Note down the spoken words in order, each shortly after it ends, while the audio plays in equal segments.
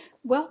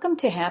Welcome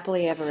to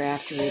Happily Ever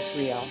After is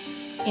Real.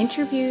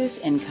 Interviews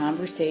and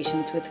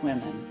conversations with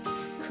women,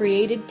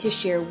 created to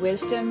share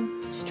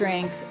wisdom,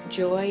 strength,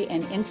 joy,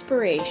 and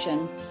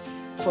inspiration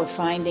for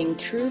finding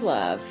true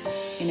love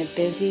in a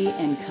busy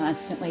and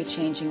constantly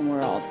changing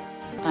world.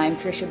 I'm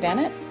Tricia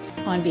Bennett.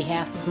 On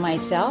behalf of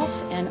myself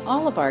and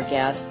all of our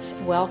guests,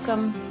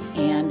 welcome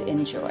and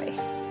enjoy.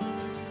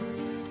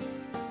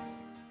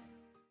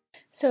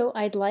 So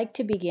I'd like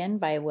to begin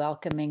by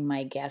welcoming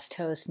my guest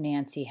host,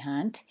 Nancy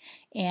Hunt.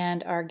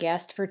 And our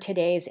guest for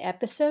today's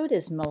episode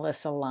is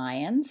Melissa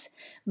Lyons.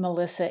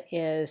 Melissa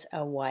is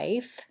a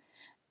wife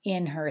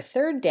in her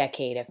third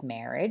decade of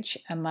marriage,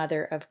 a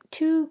mother of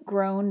two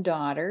grown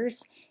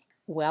daughters.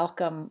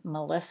 Welcome,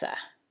 Melissa.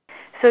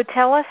 So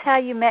tell us how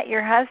you met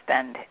your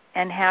husband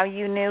and how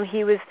you knew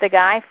he was the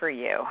guy for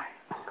you.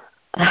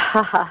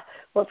 Well,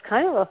 it's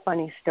kind of a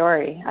funny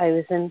story. I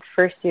was in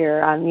first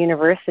year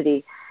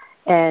university,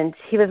 and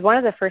he was one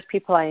of the first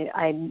people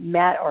I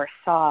met or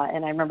saw.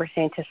 And I remember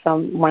saying to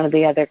one of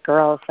the other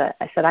girls that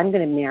I said, I'm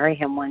going to marry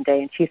him one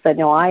day. And she said,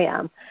 no, I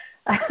am.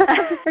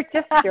 We're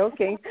just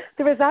joking.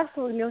 There was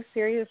absolutely no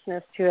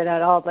seriousness to it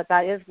at all, but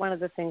that is one of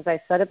the things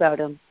I said about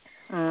him.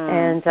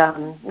 And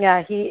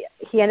he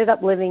ended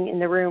up living in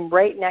the room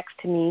right next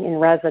to me in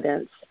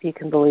residence, if you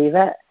can believe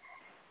it.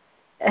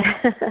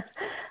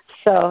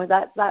 So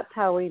that's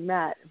how we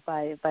met,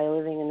 by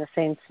living in the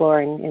same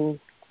floor in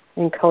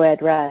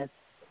co-ed res.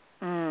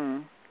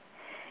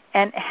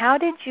 And how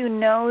did you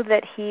know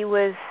that he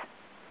was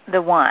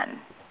the one?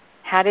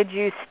 How did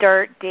you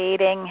start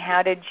dating?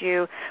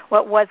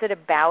 What was it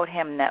about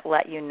him that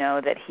let you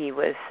know that he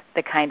was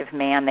the kind of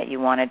man that you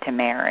wanted to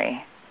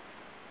marry?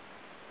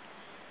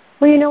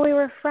 Well, we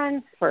were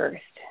friends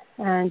first,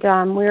 and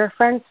we were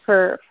friends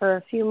for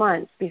a few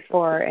months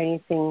before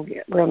anything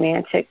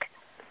romantic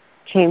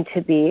came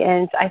to be.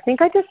 And I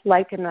think I just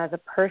liked him as a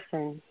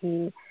person.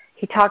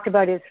 He talked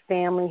about his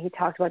family. He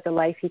talked about the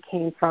life he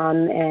came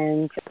from,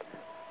 and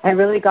I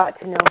really got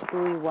to know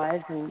who he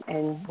was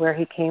and where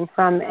he came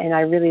from, and I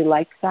really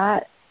liked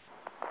that.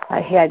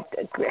 He has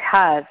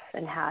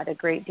had a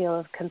great deal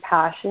of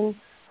compassion.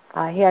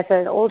 He has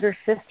an older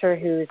sister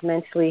who is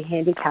mentally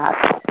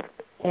handicapped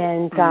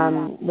and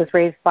was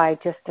raised by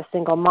just a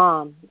single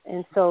mom.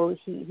 And so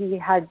he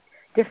had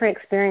different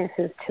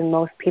experiences to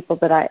most people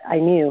that I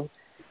knew,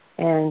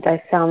 and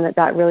I found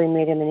that really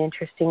made him an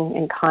interesting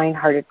and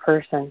kind-hearted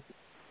person.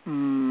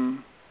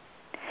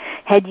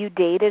 Had you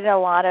dated a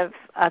lot of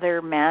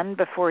other men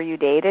before you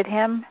dated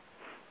him?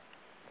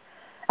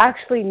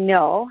 Actually,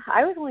 no.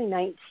 I was only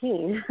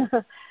 19.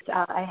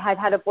 I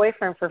had a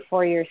boyfriend for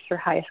 4 years through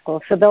high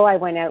school. So though I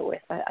went out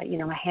with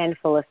a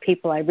handful of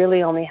people, I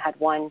really only had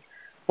one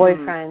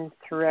boyfriend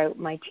throughout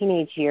my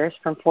teenage years,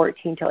 from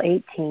 14 till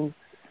 18.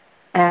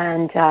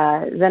 And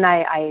then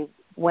I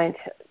went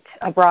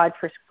abroad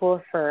for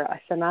school for a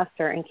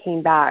semester and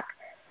came back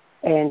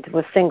and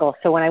was single.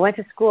 So when I went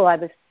to school, I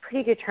was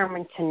pretty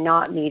determined to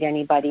not meet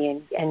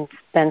anybody and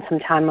spend some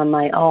time on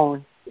my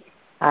own.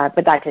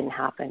 But that didn't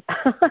happen.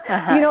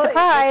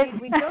 Surprise.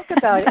 We joke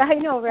about it. I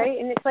know, right?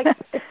 And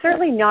it's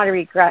certainly not a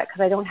regret,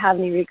 because I don't have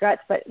any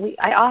regrets, but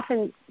I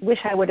often wish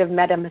I would have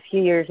met him a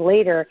few years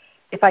later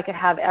if I could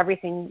have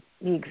everything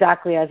be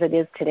exactly as it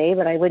is today,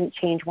 but I wouldn't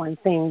change one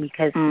thing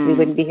because we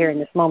wouldn't be here in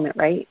this moment,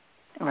 right?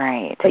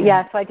 Right. But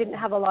so I didn't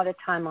have a lot of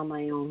time on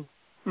my own.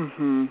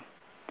 Mm-hmm.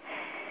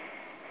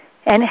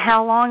 And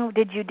how long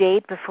did you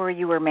date before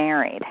you were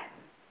married?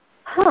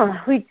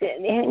 We did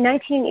in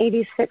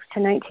 1986 to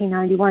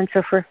 1991.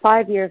 So for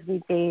 5 years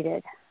we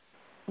dated.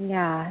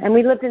 Yeah, and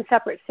we lived in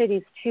separate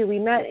cities too. We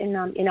met in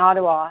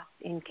Ottawa,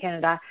 in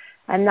Canada,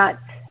 and that's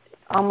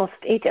almost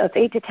 8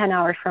 to 10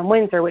 hours from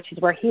Windsor, which is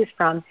where he's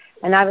from,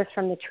 and I was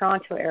from the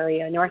Toronto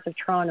area, north of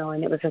Toronto,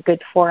 and it was a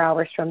good 4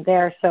 hours from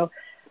there. So,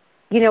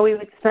 we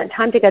would spend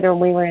time together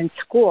when we were in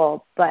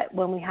school, but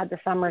when we had the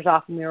summers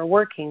off and we were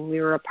working, we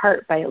were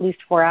apart by at least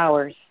 4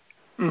 hours.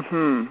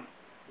 Mm-hmm.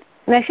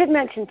 And I should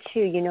mention,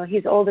 too,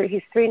 he's older.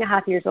 He's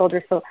 3.5 years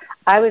older, so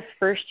I was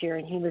first year,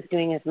 and he was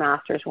doing his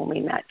master's when we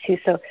met, too.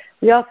 So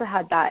we also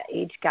had that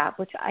age gap,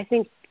 which I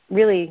think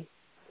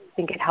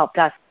it helped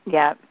us.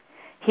 Yeah.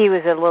 He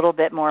was a little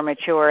bit more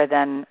mature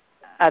than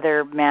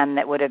other men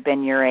that would have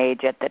been your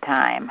age at the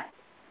time.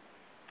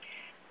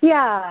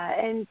 Yeah,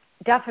 and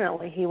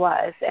definitely he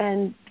was.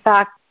 And in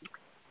fact,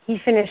 he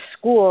finished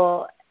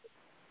school,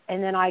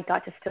 and then I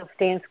got to still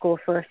stay in school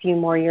for a few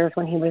more years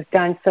when he was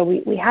done. So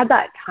we had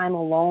that time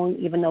alone,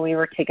 even though we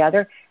were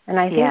together. And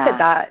I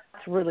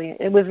think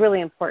it was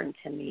really important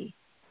to me.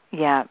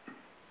 Yeah.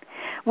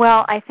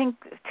 Well, I think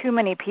too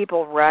many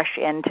people rush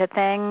into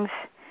things,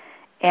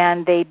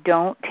 and they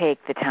don't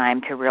take the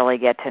time to really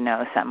get to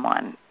know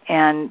someone.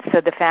 And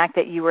so the fact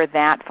that you were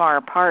that far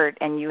apart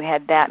and you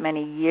had that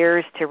many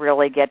years to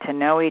really get to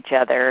know each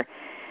other,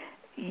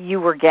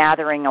 you were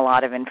gathering a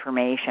lot of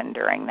information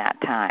during that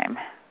time.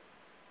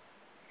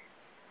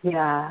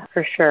 Yeah,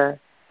 for sure.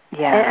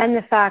 Yeah. And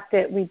the fact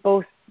that we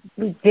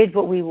did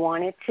what we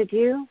wanted to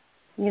do,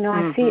 You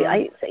know,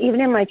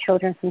 even in my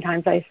children,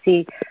 sometimes I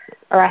see,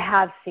 or I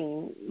have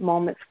seen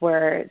moments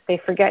where they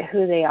forget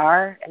who they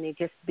are and they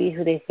just be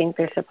who they think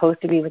they're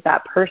supposed to be with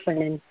that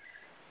person, and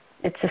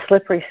it's a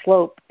slippery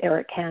slope, or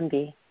it can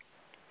be.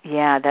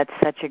 Yeah, that's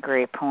such a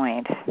great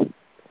point.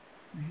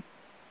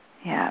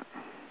 Yeah.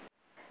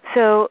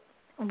 So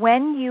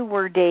when you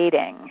were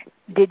dating,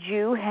 did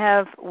you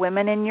have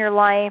women in your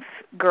life,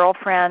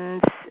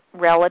 girlfriends,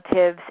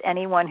 relatives,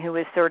 anyone who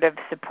was sort of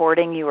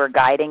supporting you or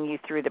guiding you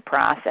through the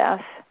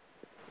process?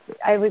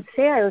 I would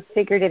say I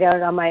figured it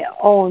out on my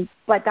own,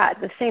 but at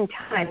the same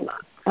time,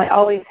 I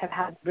always have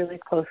had really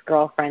close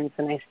girlfriends,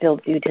 and I still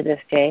do to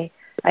this day.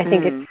 I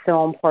think it's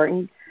so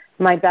important.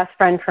 My best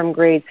friend from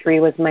grade 3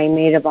 was my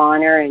maid of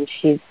honor, and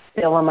she's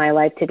still in my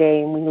life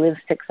today, and we live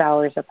 6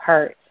 hours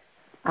apart.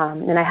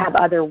 And I have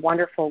other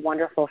wonderful,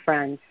 wonderful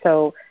friends.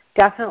 So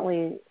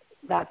definitely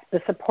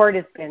the support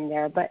has been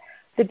there. But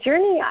the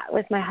journey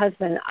with my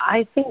husband,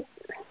 I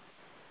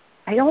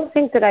don't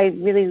think that I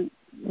really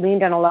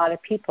leaned on a lot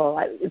of people.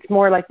 It's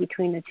more like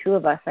between the two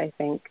of us, I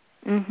think.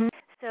 Mm-hmm.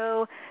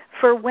 So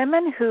for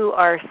women who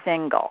are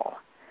single,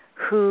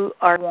 who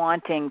are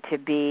wanting to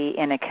be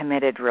in a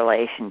committed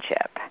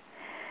relationship,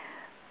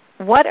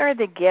 what are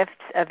the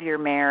gifts of your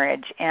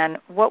marriage, and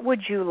what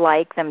would you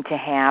like them to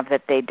have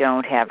that they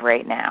don't have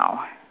right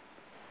now?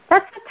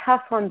 That's a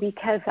tough one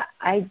because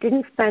I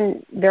didn't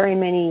spend very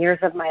many years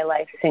of my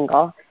life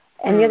single.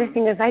 And the other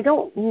thing is I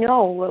don't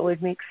know what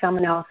would make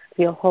someone else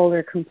feel whole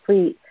or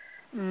complete.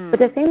 But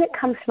the thing that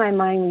comes to my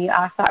mind when you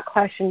ask that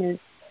question is,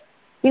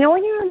 you know,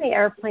 when you're on the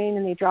airplane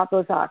and they drop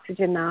those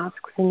oxygen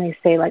masks and they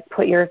say, like,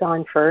 put yours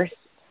on first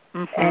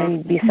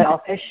and be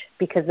selfish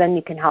because then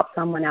you can help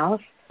someone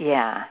else.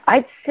 Yeah.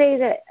 I'd say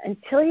that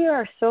until you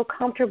are so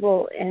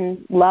comfortable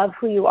and love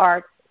who you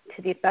are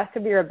to the best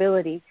of your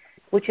ability,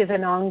 which is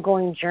an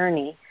ongoing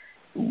journey,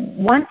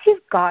 once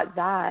you've got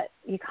that,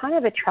 you kind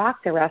of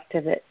attract the rest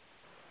of it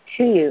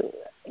to you,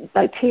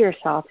 like to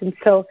yourself. And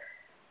so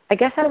I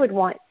guess I would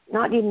want,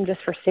 not even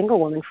just for single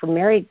women, for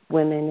married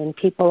women and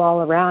people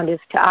all around, is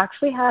to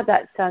actually have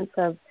that sense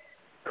of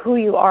who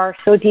you are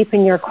so deep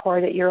in your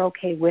core that you're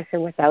okay with or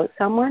without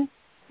someone.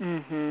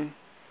 Mm-hmm.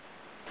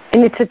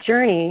 And it's a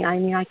journey. I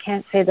mean, I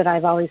can't say that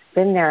I've always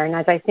been there. And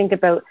as I think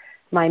about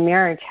my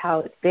marriage,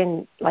 how it's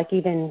been, like,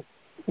 even,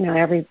 you know,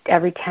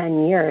 every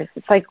 10 years,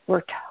 it's like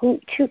we're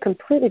two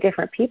completely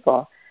different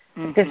people.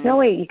 There's no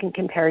way you can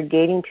compare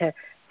dating to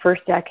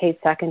first decade,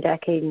 second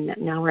decade, and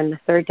now we're in the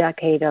third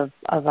decade of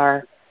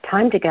our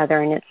time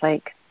together. And it's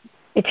like,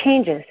 it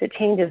changes.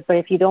 But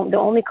if you don't, the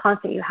only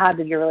constant you have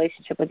is your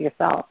relationship with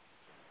yourself.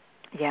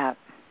 Yeah.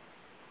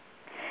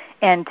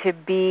 And to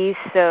be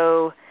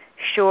so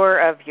sure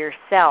of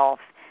yourself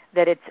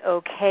that it's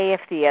okay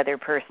if the other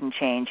person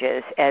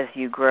changes as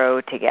you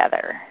grow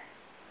together.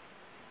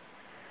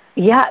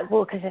 Yeah,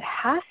 well, because it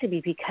has to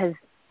be, because,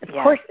 of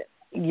course,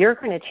 you're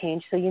going to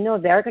change, so you know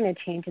they're going to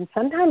change. And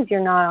sometimes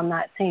you're not on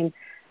that same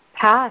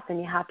path, and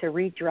you have to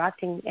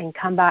redirect and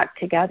come back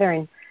together.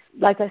 And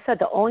like I said,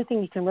 the only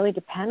thing you can really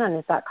depend on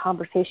is that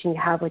conversation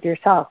you have with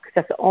yourself, because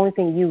that's the only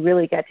thing you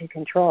really get to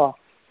control.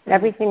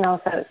 Everything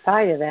else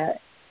outside of it.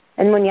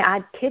 And when you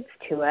add kids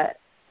to it,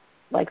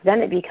 like,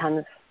 then it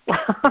becomes,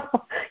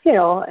 you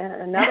know,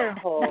 another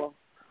whole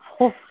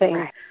thing.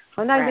 Right.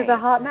 Sometimes it's a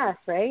hot mess,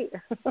 right?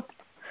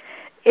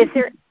 Is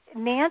there,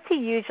 Nancy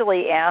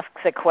usually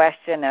asks a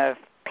question of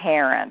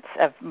parents,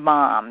 of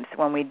moms,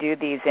 when we do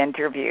these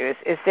interviews.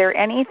 Is there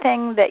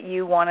anything that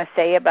you want to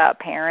say about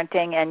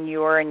parenting and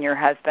your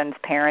husband's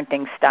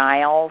parenting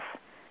styles?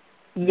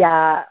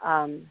 Yeah,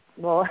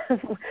 well,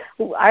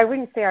 I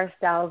wouldn't say our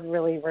styles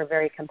really were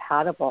very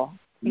compatible.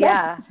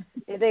 Yeah,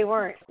 they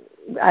weren't.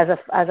 As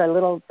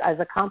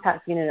a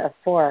compact unit of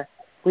 4,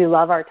 we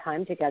love our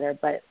time together,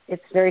 but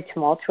it's very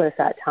tumultuous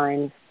at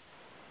times.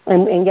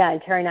 And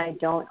Terry and I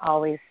don't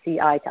always see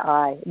eye to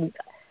eye.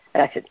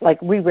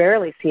 We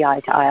rarely see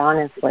eye to eye,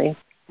 honestly,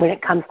 when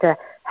it comes to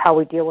how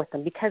we deal with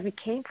them, because we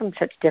came from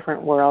such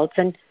different worlds.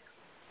 And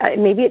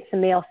maybe it's a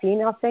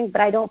male-female thing,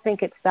 but I don't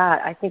think it's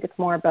that. I think it's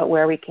more about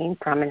where we came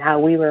from and how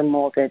we were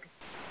molded.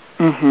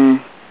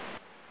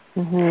 Mm-hmm.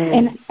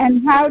 Mm-hmm.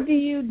 And how do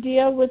you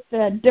deal with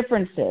the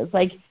differences?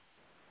 Like,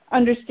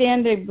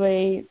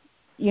 understandably,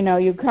 you know,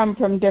 you come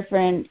from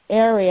different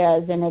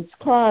areas and it's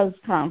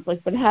caused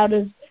conflict, but how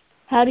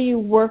do you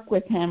work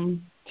with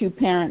him to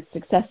parent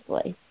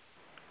successfully?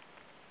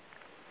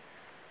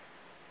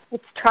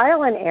 It's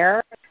trial and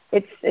error.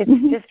 It's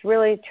just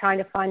really trying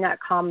to find that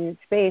common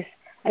space.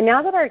 And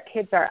now that our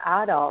kids are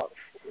adults,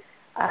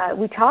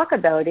 we talk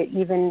about it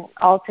even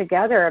all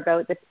together,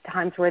 about the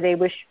times where they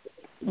wish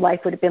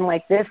life would have been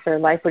like this or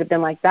life would have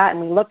been like that.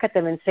 And we look at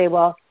them and say,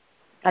 well,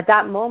 at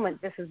that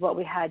moment, this is what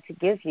we had to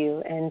give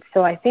you. And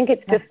so I think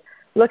it's just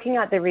looking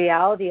at the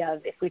reality of,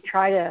 if we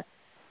try to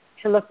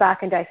look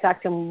back and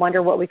dissect and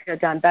wonder what we could have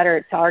done better,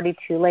 it's already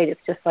too late.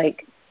 It's just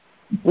like,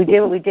 we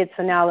did what we did,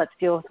 so now let's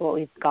deal with what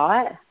we've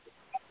got.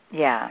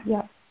 Yeah.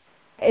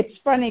 It's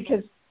funny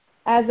because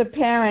as a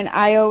parent,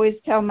 I always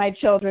tell my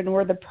children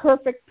we're the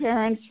perfect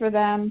parents for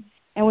them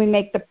and we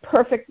make the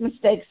perfect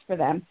mistakes for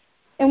them.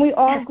 And we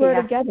all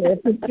grow together.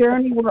 It's a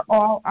journey we're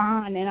all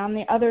on. And on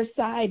the other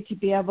side, to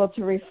be able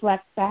to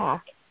reflect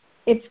back,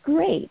 it's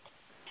great.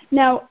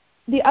 Now,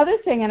 the other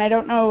thing, and I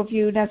don't know if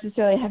you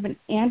necessarily have an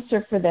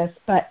answer for this,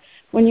 but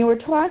when you were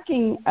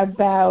talking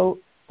about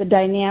the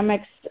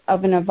dynamics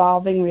of an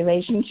evolving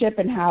relationship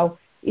and how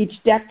each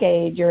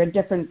decade you're a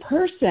different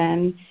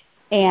person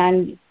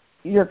and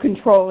your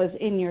control is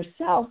in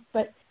yourself,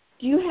 but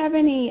do you have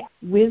any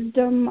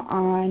wisdom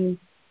on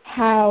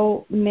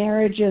how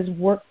marriages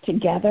work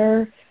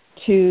together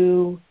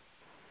to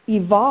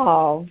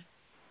evolve?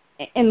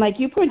 And like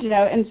you pointed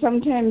out, and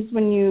sometimes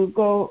when you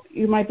go,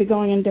 you might be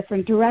going in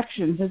different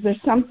directions. Is there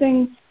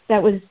something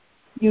that was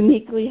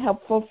uniquely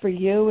helpful for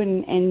you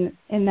in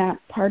that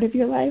part of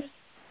your life?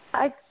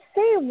 I'd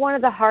say one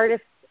of the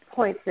hardest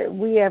points that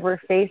we ever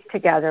faced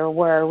together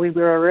where we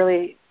were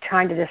really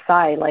trying to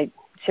decide, like,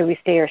 should we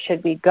stay or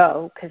should we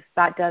go? Because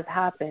that does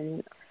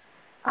happen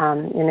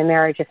in a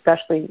marriage,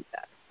 especially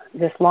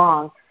this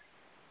long.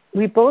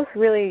 We both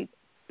we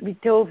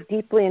dove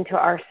deeply into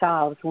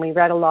ourselves, and we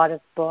read a lot of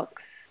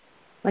books,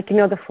 like,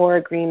 the Four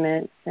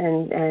Agreements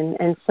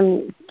and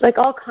some, like,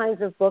 all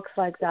kinds of books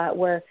like that,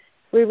 where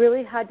we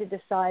really had to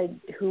decide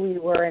who we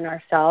were in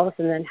ourselves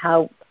and then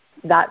how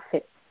that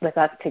fit with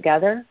us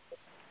together.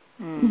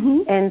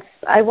 Mm-hmm. And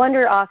I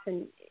wonder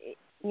often,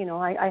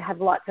 I have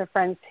lots of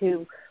friends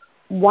who,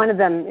 one of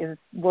them is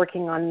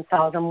working on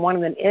themselves and one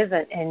of them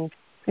isn't, and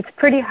it's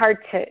pretty hard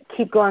to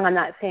keep going on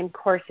that same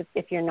course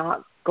if you're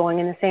not going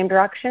in the same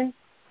direction.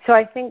 So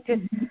I think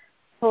just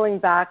pulling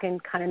back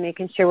and kind of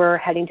making sure we're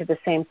heading to the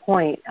same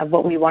point of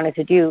what we wanted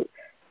to do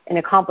and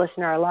accomplish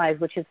in our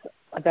lives, which is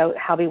about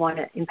how we want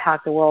to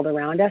impact the world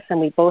around us. And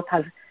we both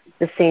have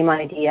the same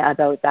idea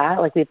about that,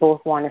 like we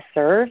both want to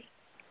serve.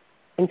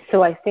 And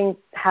so I think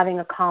having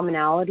a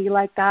commonality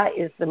like that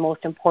is the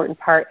most important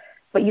part.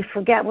 But you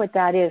forget what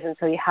that is, and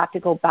so you have to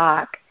go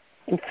back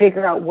and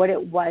figure out what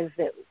it was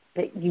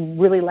that you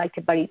really liked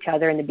about each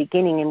other in the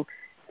beginning and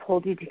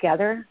pulled you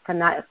together from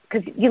that,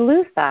 because you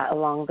lose that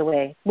along the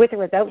way, with or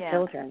without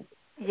children.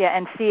 Yeah,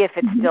 and see if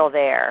it's still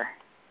there.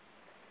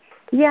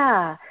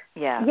 Yeah,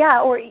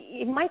 or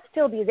it might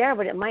still be there,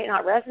 but it might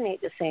not resonate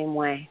the same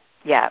way.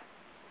 Yeah.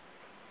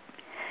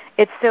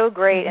 It's so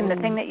great, and the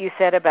thing that you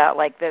said about,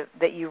 like,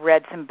 that you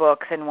read some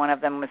books, and one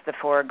of them was the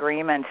Four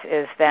Agreements,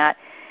 is that,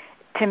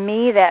 to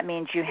me, that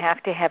means you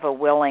have to have a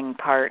willing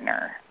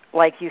partner.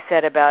 Like you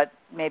said about,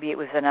 maybe it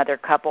was another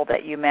couple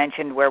that you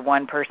mentioned where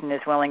one person is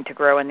willing to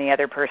grow and the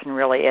other person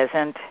really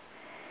isn't.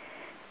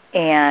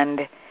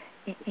 And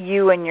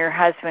you and your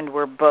husband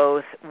were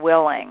both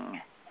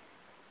willing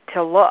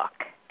to look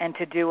and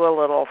to do a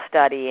little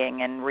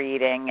studying and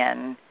reading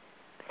and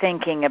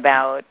thinking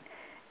about.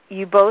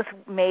 You both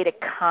made a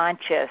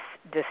conscious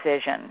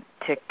decision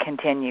to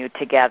continue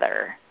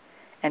together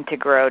and to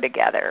grow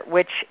together,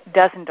 which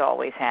doesn't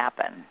always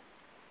happen.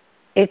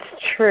 It's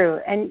true.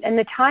 And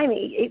the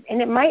timing,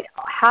 and it might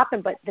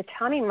happen, but the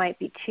timing might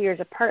be 2 years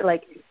apart.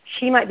 Like,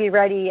 she might be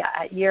ready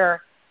at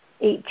year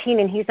 18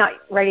 and he's not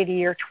ready to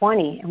year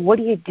 20. And what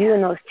do you do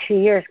in those 2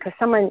 years? Because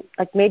someone,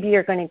 like, maybe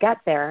you're going to get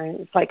there.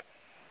 And it's like,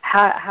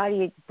 how do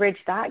you bridge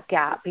that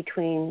gap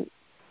between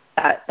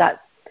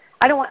that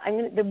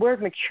the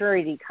word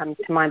maturity comes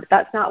to mind, but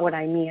that's not what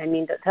I mean. I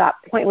mean that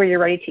point where you're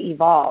ready to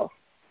evolve.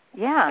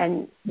 Yeah.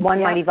 And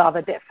one might evolve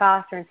a bit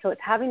faster. And so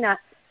it's having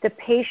the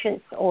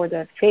patience or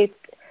the faith.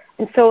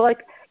 And so,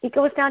 like, it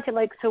goes down to,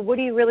 like, so what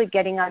are you really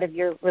getting out of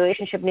your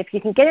relationship? And if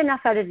you can get enough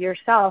out of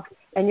yourself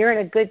and you're in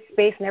a good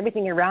space and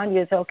everything around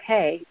you is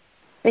okay,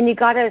 then you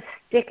got to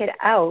stick it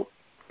out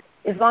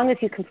as long as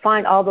you can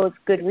find all those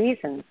good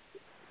reasons.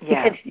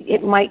 Yeah. Because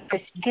it might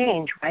just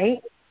change,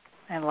 right?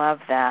 I love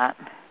that.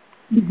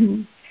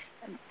 Mm-hmm.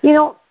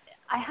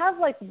 I have,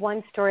 like,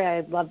 one story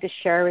I'd love to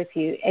share with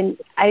you, and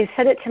I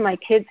said it to my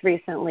kids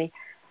recently.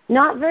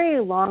 Not very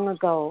long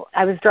ago,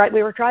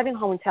 we were driving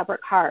home in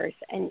separate cars,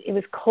 and it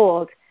was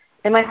cold.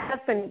 And my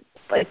husband,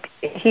 like,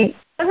 he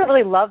doesn't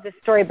really love this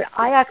story, but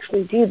I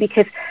actually do,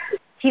 because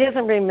he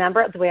doesn't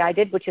remember it the way I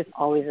did, which is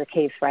always the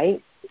case,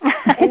 right?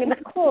 And it was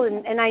cold,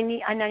 and I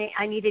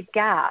needed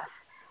gas,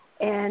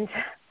 and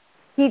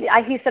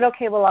he said,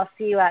 "Okay, well, I'll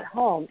see you at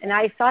home." And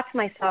I thought to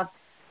myself,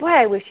 boy,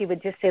 I wish he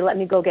would just say, "Let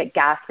me go get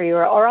gas for you,"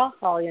 or "I'll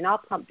follow you and I'll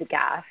pump the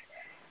gas."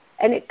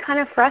 And it kind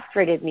of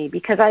frustrated me,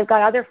 because I've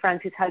got other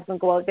friends whose husbands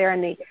go out there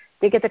and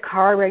they get the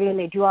car ready and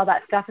they do all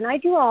that stuff. And I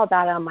do all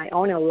that on my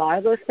own, and a lot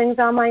of those things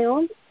on my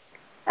own.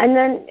 And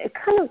then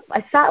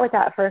I sat with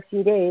that for a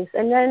few days.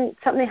 And then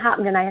something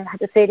happened, and I had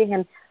to say to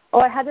him,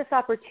 I had this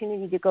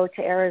opportunity to go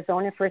to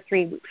Arizona for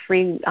 3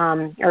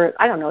 or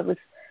I don't know, it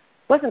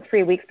wasn't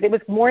 3 weeks, but it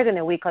was more than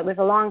a week. It was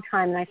a long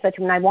time. And I said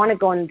to him, I want to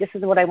go, and this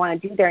is what I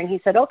want to do there. And he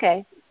said,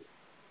 okay.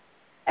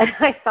 And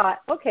I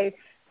thought, okay,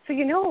 so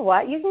you know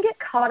what? You can get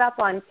caught up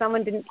on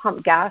someone didn't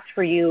pump gas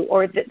for you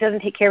or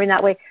doesn't take care of you in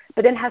that way,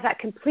 but then has that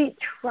complete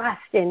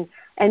trust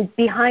and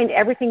behind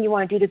everything you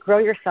want to do to grow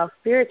yourself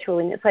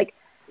spiritually. And it's like,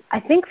 I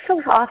think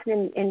so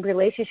often in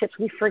relationships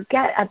we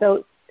forget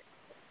about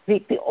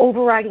the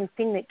overriding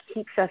thing that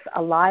keeps us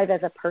alive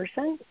as a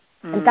person,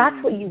 and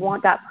that's what you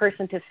want that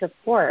person to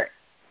support.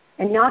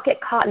 and not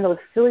get caught in those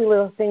silly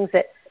little things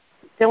that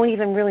don't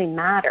even really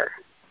matter.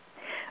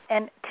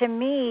 And to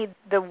me,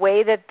 the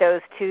way that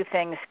those two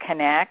things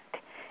connect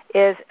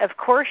is, of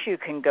course, you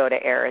can go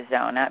to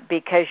Arizona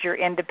because you're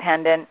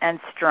independent and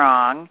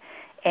strong,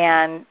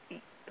 and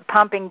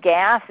pumping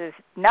gas is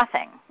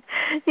nothing.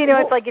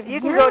 It's like if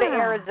you can go to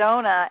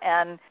Arizona,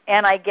 and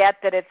I get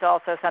that it's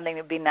also something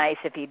that would be nice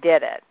if you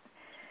did it.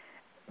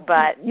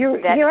 But you're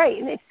right.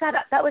 And it's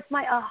that was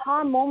my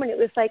aha moment. It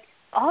was like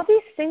all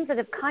these things that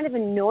have kind of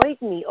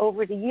annoyed me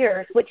over the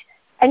years,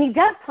 and he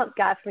does pump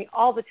gas for me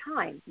all the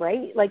time,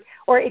 right? Like,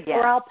 or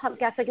I'll pump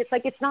gas. That's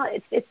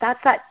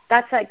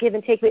that give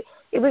and take. But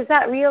it was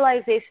that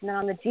realization that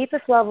on the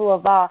deepest level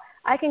of all,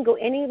 I can go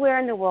anywhere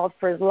in the world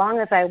for as long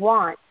as I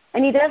want.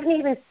 And he doesn't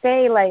even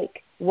say,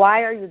 like,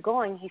 why are you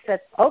going? He says,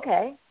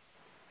 okay.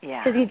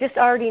 Yeah. Because he just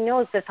already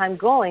knows that if I'm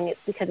going, it's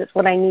because it's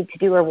what I need to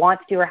do or want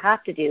to do or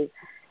have to do.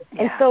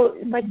 Yeah. And so,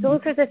 like, those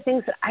are the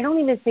things that I don't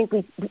even think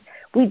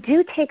we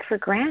do take for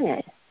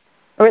granted.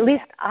 Or at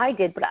least I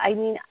did. But, I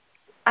mean,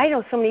 I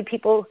know so many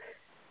people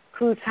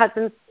whose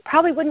husbands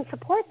probably wouldn't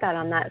support that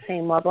on that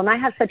same level. And I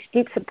have such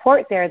deep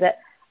support there that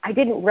I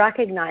didn't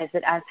recognize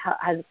it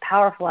as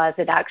powerful as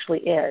it actually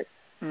is.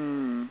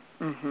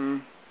 Mm-hmm.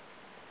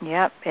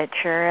 Yep, it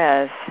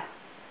sure is.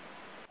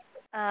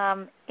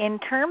 In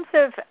terms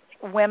of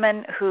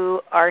women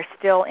who are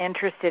still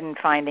interested in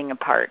finding a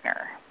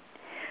partner,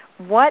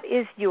 what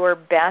is your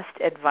best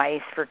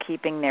advice for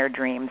keeping their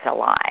dreams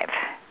alive?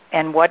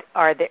 And what's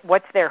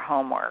their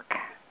homework?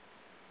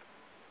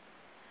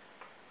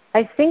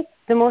 I think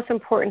the most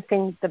important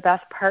thing, the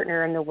best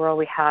partner in the world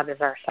we have is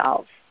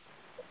ourselves.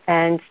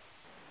 And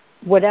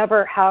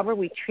however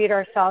we treat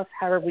ourselves,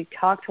 however we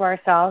talk to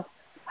ourselves,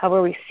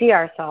 however we see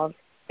ourselves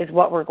is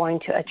what we're going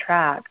to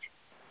attract.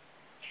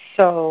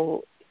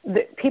 So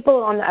the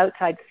people on the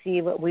outside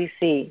see what we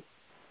see,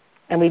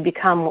 and we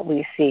become what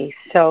we see.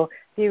 So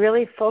be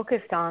really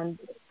focused on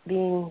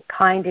being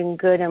kind and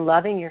good and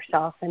loving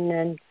yourself, and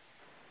then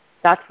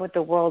that's what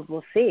the world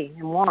will see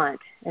and want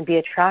and be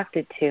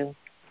attracted to.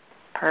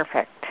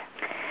 Perfect.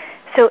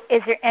 So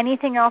is there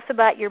anything else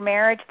about your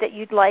marriage that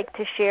you'd like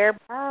to share?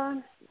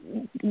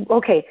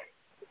 Okay.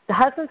 The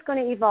husband's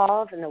going to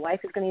evolve and the wife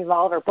is going to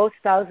evolve, or both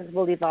spouses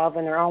will evolve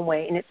in their own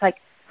way. And it's like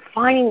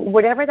finding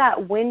whatever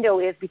that window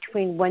is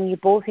between when you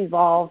both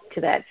evolve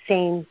to that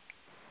same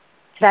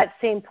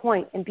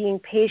point, and being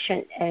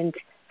patient and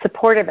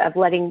supportive of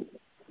letting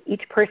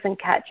each person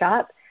catch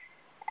up.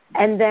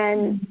 And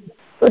then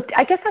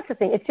I guess that's the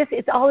thing.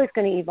 It's always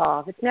going to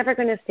evolve. It's never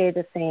going to stay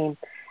the same.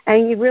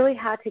 And you really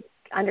have to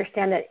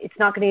understand that it's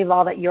not going to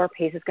evolve at your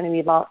pace. It's going to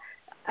evolve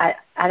at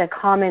a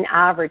common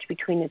average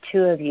between the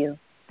two of you.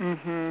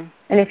 Mm-hmm.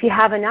 And if you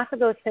have enough of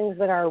those things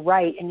that are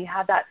right, and you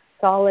have that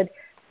solid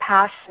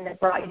passion that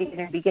brought you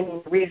together in the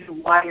beginning, the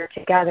reason why you're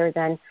together,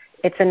 then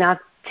it's enough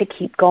to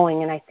keep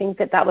going. And I think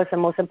that was the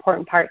most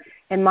important part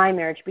in my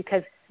marriage,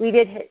 because we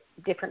did hit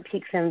different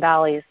peaks and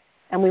valleys,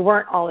 and we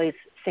weren't always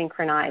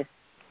synchronized.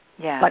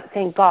 Yeah. But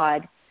thank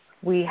God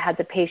we had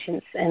the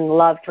patience and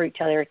love for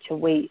each other to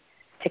wait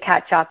to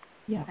catch up.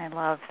 Yeah. I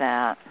love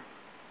that.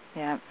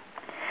 Yeah.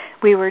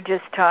 We were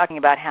just talking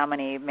about how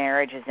many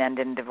marriages end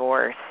in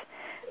divorce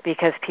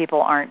because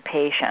people aren't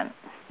patient.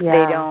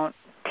 Yeah. They don't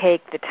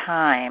take the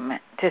time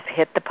to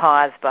hit the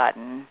pause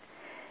button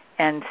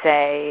and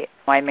say,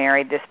 I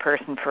married this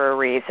person for a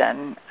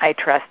reason. I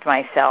trust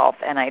myself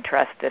and I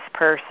trust this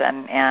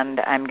person, and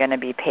I'm going to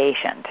be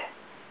patient.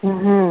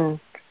 Mm-hmm.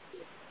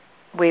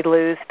 We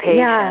lose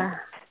patience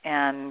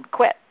and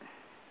quit.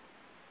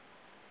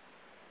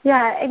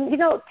 Yeah, and,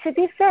 to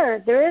be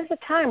fair, there is a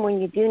time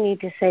when you do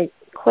need to say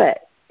quit.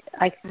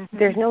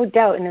 There's no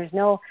doubt, and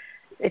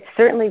it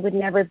certainly would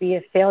never be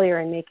a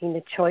failure in making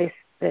the choice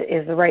that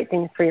is the right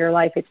thing for your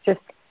life. It's just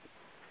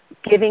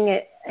giving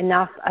it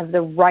enough of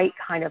the right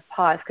kind of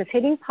pause, because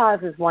hitting pause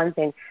is one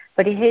thing,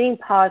 but hitting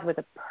pause with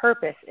a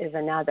purpose is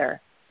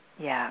another.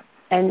 Yeah.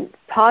 And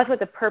pause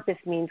with a purpose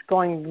means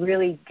going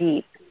really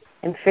deep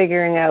and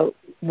figuring out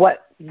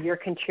what you're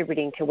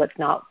contributing to what's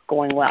not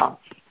going well.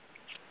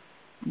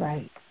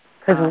 Right.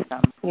 Because,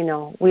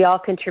 we all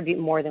contribute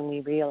more than we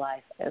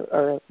realize,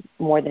 or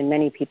more than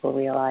many people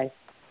realize.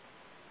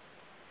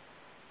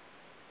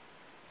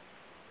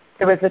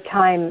 There was a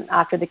time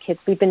after the kids,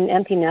 we've been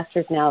empty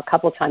nesters now a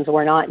couple of times.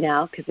 We're not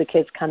now because the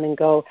kids come and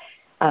go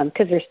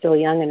because they're still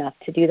young enough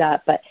to do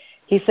that. But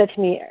he said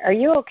to me, "Are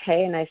you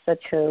okay?" And I said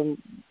to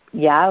him,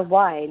 "Yeah,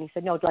 why?" And he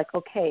said, "No, like,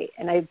 okay."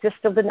 And I just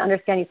still didn't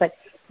understand. He said,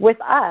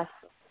 "With us,"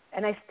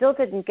 and I still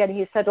didn't get it.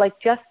 He said, "Like,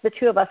 just the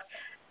two of us."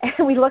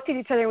 And we looked at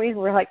each other and we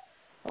were like,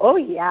 "Oh,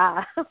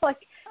 yeah."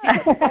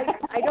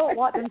 I don't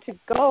want them to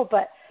go,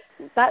 but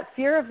that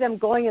fear of them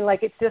going and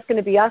like it's just going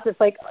to be us, it's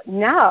like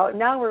now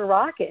we're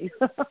rocking.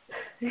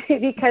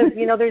 Because,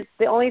 there's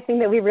the only thing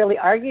that we really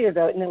argued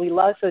about and that we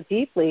love so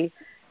deeply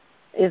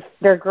is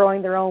they're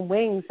growing their own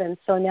wings. And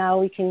so now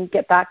we can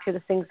get back to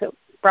the things that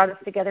brought us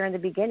together in the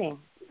beginning.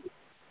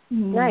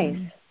 Nice.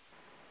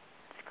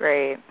 It's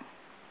great.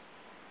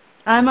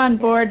 I'm on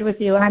board with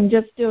you. I'm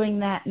just doing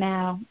that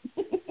now.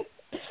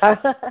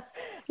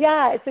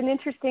 Yeah, it's an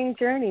interesting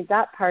journey,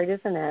 that part,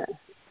 isn't it?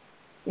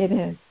 It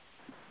is.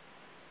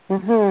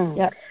 Mhm.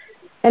 Yep.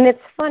 And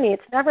it's funny,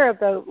 it's never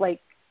about like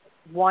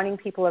wanting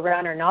people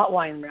around or not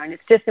wanting them around.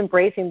 It's just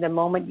embracing the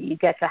moment that you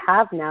get to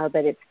have now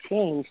that it's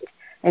changed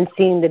and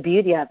seeing the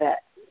beauty of it,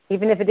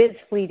 even if it is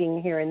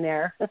fleeting here and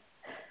there.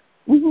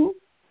 Mhm.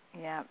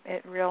 Yeah,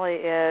 it really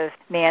is.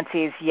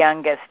 Nancy's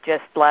youngest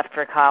just left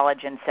for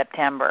college in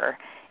September,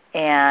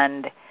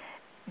 and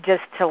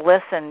just to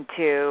listen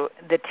to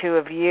the two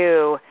of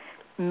you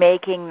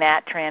making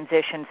that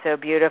transition so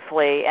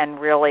beautifully and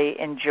really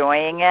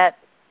enjoying it,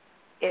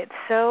 it's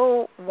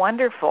so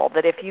wonderful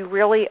that if you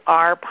really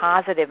are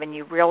positive and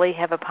you really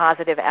have a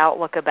positive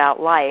outlook about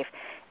life,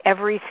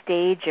 every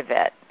stage of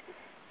it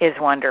is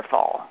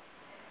wonderful.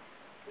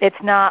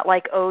 It's not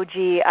like, oh,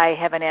 gee, I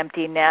have an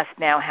empty nest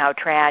now, how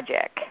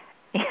tragic.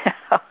 You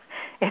know,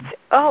 it's,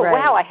 oh, right.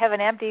 wow, I have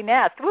an empty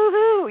nest.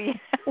 Woohoo!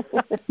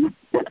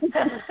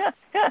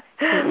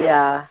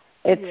 Yeah,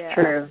 it's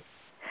true.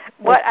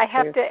 What I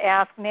have to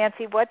ask,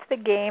 Nancy, what's the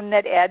game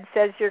that Ed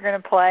says you're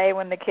going to play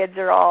when the kids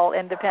are all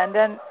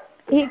independent?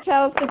 He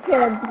tells the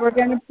kids we're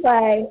going to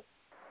play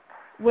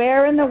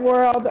Where in the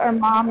World Are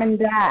Mom and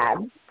Dad?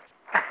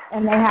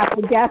 And they have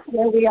to guess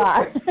where we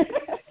are.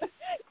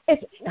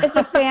 It's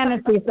a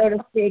fantasy, so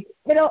to speak.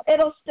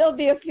 It'll still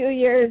be a few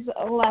years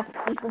left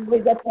until we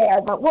get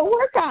there, but we'll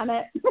work on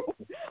it.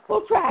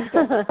 We'll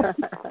practice.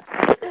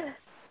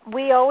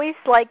 We always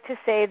like to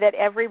say that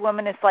every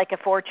woman is like a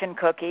fortune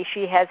cookie.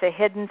 She has a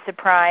hidden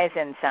surprise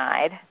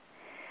inside.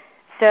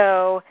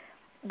 So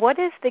what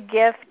is the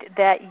gift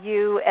that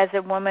you as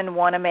a woman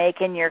want to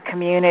make in your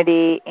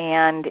community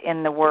and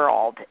in the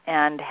world?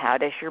 And how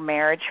does your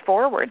marriage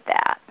forward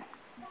that?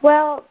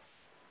 Well,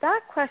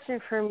 that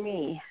question for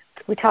me,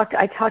 I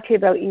talked to you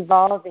about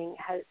evolving,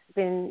 has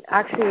been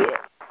actually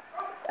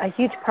a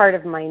huge part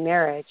of my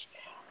marriage.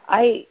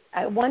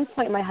 At one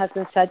point, my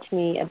husband said to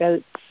me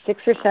about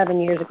 6 or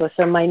 7 years ago,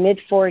 so in my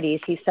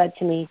mid-40s, he said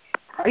to me,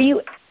 are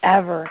you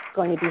ever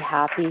going to be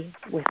happy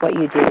with what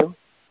you do?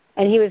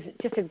 And he was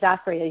just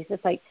exasperated. He's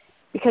just like,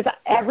 because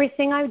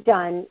everything I've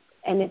done,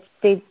 and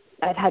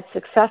I've had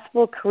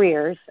successful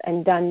careers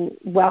and done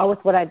well with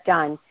what I've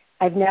done,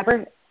 I've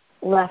never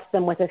left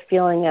them with a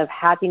feeling of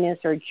happiness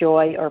or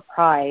joy or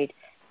pride.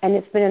 And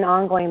it's been an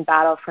ongoing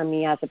battle for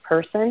me as a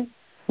person.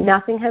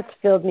 Nothing has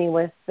filled me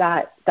with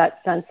that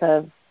sense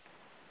of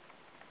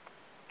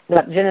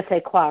je ne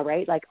sais quoi,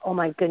 right? Like, oh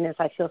my goodness,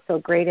 I feel so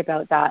great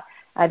about that.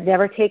 I've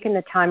never taken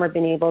the time or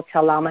been able to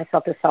allow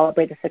myself to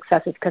celebrate the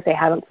successes because they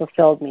haven't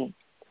fulfilled me.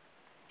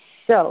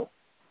 So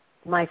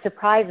my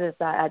surprise is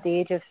that at the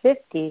age of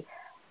 50,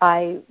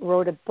 I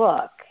wrote a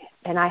book,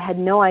 and I had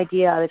no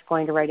idea I was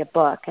going to write a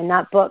book. And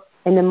that book,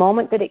 in the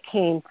moment that it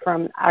came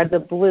from out of the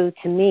blue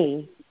to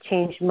me,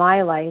 changed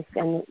my life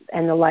and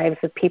the lives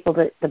of people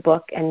that the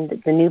book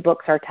and the new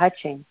books are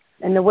touching.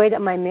 And the way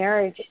that my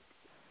marriage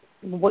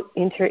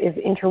is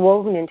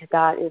interwoven into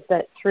that is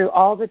that through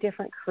all the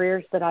different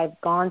careers that I've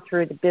gone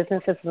through, the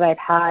businesses that I've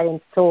had and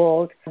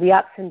sold, the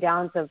ups and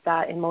downs of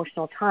that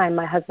emotional time,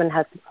 my husband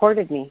has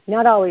supported me.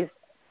 Not always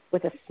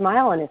with a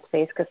smile on his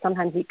face, because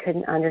sometimes he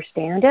couldn't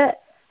understand it,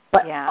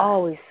 but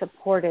always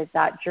supported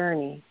that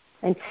journey.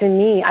 And to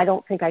me, I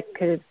don't think I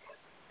could have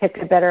picked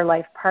a better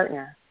life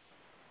partner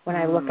when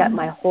I look at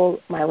my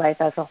life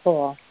as a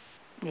whole.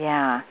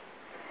 Yeah.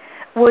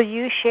 Will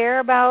you share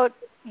about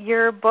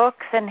your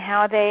books and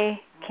how they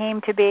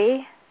came to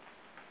be?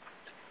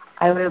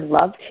 I would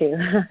love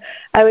to.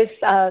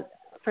 It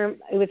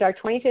was our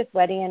 25th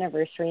wedding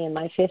anniversary and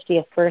my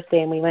 50th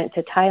birthday, and we went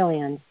to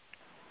Thailand.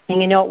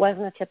 And it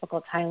wasn't a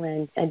typical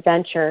Thailand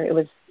adventure. It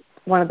was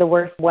one of the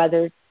worst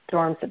weather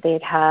storms that they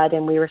had,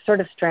 and we were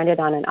sort of stranded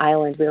on an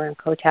island. We were on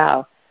Koh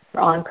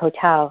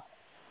Tao.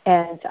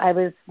 And I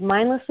was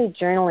mindlessly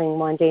journaling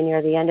one day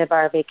near the end of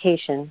our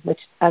vacation, which,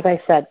 as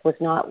I said, was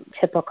not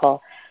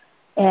typical.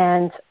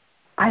 And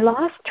I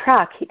lost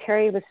track.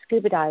 Terry was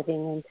scuba diving,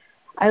 and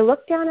I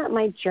looked down at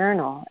my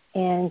journal,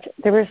 and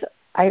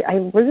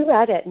I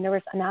reread it, and there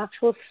was an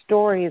actual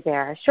story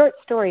there, a short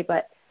story,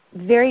 but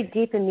very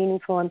deep and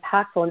meaningful and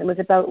impactful, and it was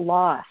about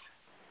loss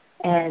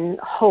and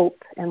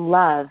hope and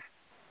love,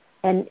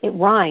 and it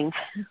rhymed.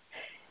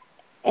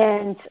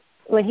 And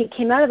when he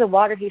came out of the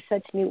water, he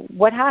said to me,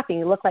 "What happened?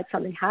 You look like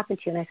something happened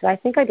to you." And I said, "I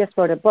think I just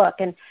wrote a book."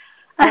 And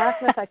I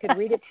asked him if I could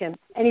read it to him,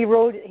 and he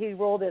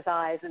rolled his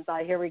eyes and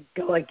thought, "Here we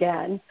go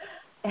again."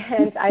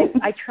 And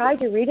I tried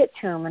to read it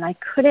to him, and I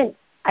couldn't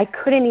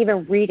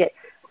even read it.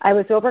 I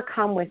was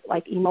overcome with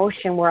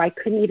emotion where I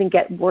couldn't even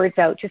get words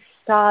out, just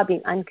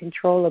sobbing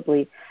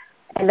uncontrollably.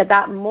 And at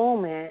that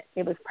moment,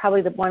 it was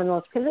probably one of the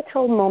most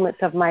pivotal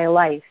moments of my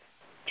life,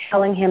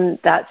 telling him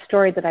that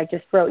story that I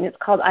just wrote, and it's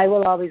called "I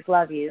Will Always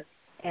Love You."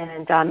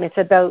 And it's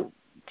about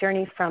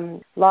journey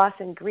from loss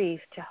and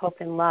grief to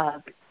hope and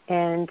love.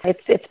 And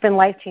it's been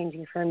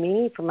life-changing for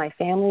me, for my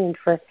family, and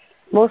for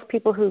most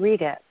people who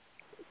read it.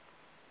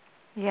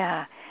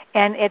 Yeah,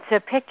 and it's a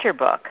picture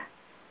book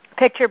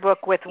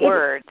with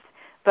words,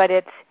 but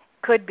it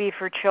could be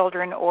for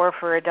children or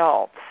for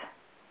adults.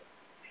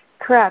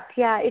 Correct.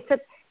 Yeah,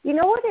 You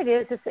know what it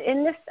is? It's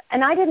in this,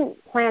 and I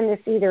didn't plan this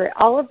either.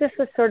 All of this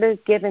was sort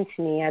of given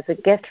to me as a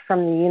gift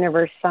from the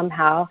universe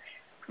somehow,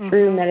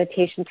 through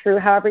meditation, through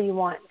however you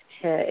want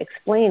to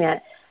explain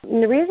it.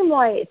 And the reason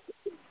why it's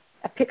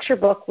a picture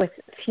book with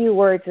few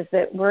words is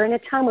that we're in a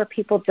time where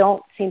people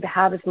don't seem to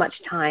have as much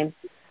time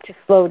to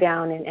slow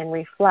down and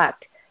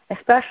reflect,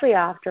 especially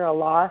after a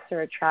loss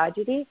or a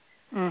tragedy.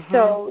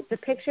 So the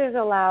pictures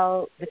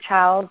allow the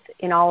child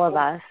in all of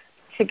us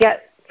to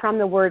get from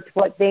the words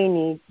what they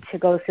need to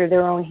go through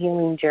their own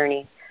healing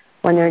journey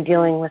when they're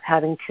dealing with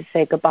having to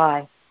say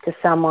goodbye to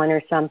someone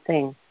or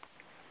something.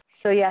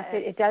 So yes,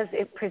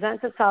 it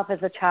presents itself as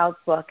a child's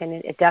book, and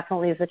it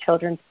definitely is a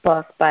children's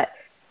book, but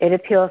it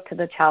appeals to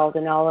the child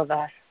in all of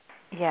us.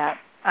 Yeah,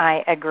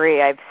 I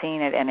agree. I've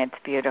seen it, and it's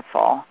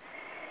beautiful.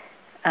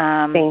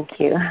 Thank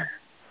you.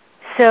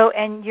 So,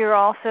 and you're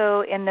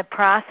also in the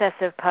process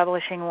of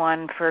publishing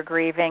one for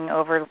grieving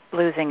over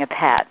losing a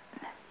pet.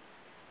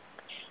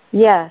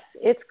 Yes,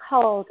 it's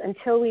called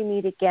Until We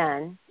Meet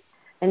Again,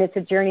 and it's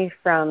a journey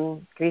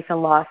from grief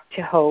and loss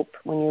to hope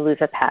when you lose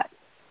a pet.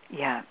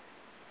 Yeah.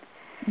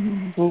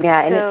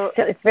 Yeah, and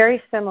it's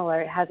very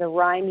similar. It has a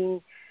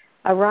rhyming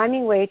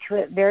way to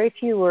it, very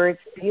few words,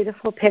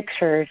 beautiful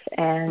pictures,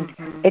 and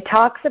it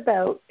talks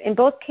about, in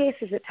both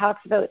cases, it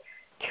talks about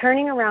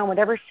turning around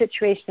whatever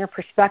situation or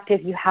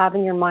perspective you have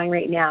in your mind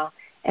right now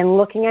and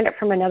looking at it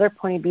from another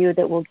point of view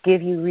that will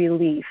give you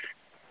relief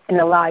and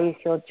allow you to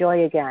feel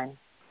joy again.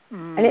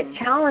 And it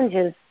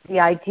challenges the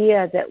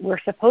idea that we're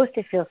supposed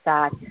to feel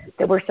sad,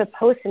 that we're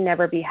supposed to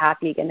never be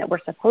happy again, that we're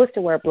supposed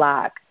to wear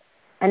black.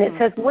 And it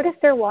says, what if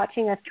they're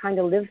watching us trying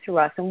to live through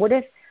us? And what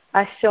if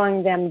us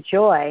showing them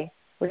joy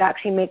would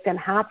actually make them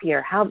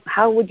happier?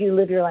 How would you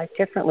live your life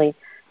differently?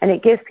 And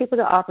it gives people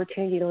the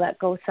opportunity to let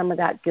go of some of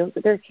that guilt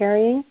that they're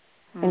carrying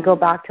and go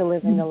back to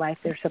living the life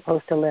they're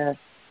supposed to live.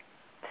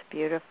 It's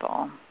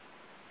beautiful.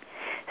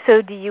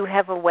 So do you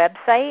have a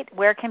website?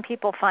 Where can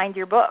people find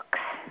your books?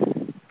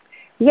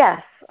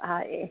 Yes.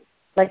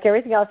 Like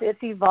everything else,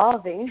 it's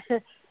evolving.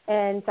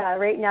 And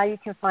right now you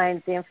can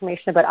find the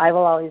information about I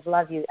Will Always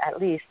Love You, at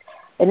least.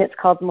 And it's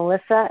called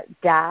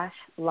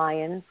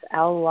Melissa-Lyons,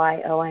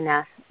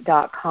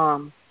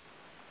 Lyons.com.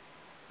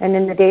 And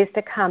in the days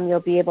to come, you'll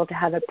be able to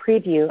have a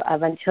preview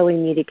of Until We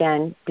Meet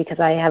Again,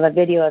 because I have a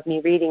video of me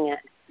reading it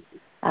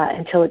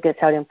until it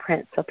gets out in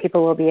print. So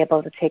people will be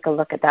able to take a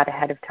look at that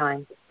ahead of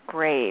time.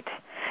 Great.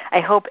 I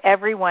hope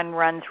everyone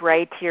runs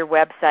right to your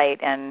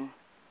website and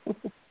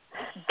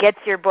gets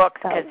your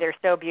books because they're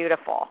so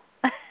beautiful.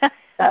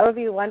 That would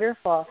be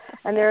wonderful.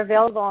 And they're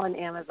available on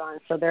Amazon,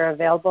 so they're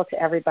available to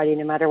everybody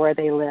no matter where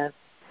they live.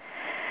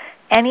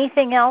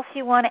 Anything else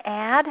you want to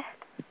add?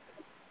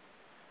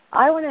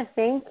 I want to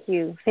thank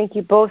you. Thank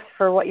you both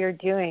for what you're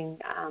doing.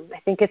 I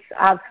think it's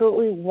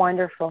absolutely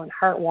wonderful and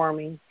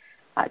heartwarming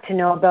to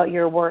know about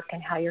your work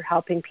and how you're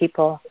helping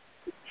people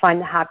find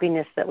the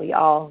happiness that we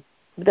all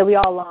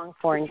long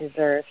for and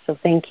deserve. So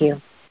thank you.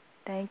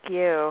 Thank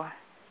you.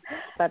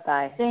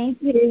 Bye-bye. Thank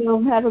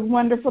you. Have a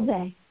wonderful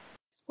day.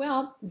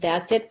 Well,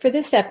 that's it for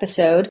this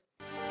episode.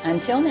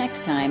 Until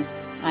next time,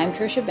 I'm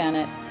Tricia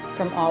Bennett.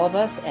 From all of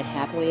us at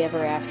Happily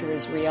Ever After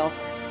is Real,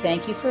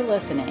 thank you for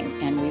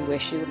listening, and we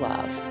wish you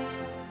love.